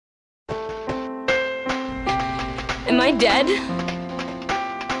I dead?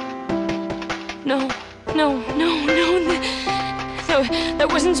 No, no, no, no. No, that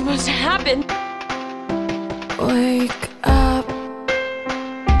wasn't supposed to happen. Wake up.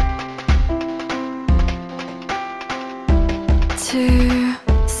 To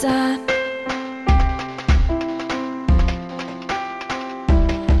sun.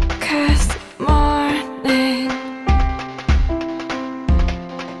 Cause morning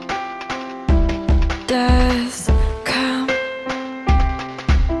does come.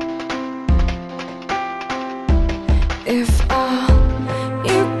 If all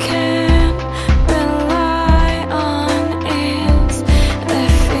you can rely on is the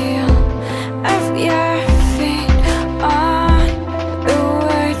feel of your feet on the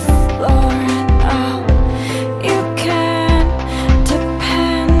wood floor, and all you can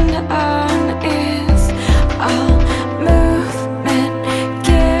depend on is all movement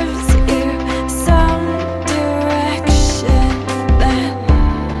gives you some direction, then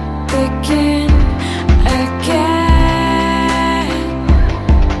begin again.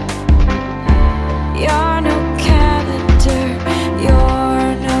 You're no calendar,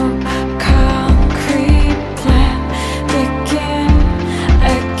 you're no concrete plan. Begin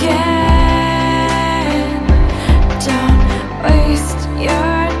again. Don't waste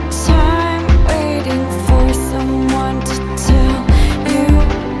your time waiting for someone to tell you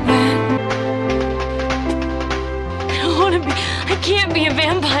when. I don't want to be. I can't be a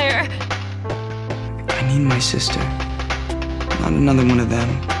vampire. I need my sister, not another one of them.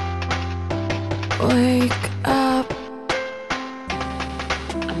 Wake up.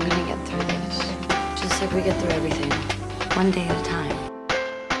 I'm gonna get through this, just like we get through everything, one day at a time.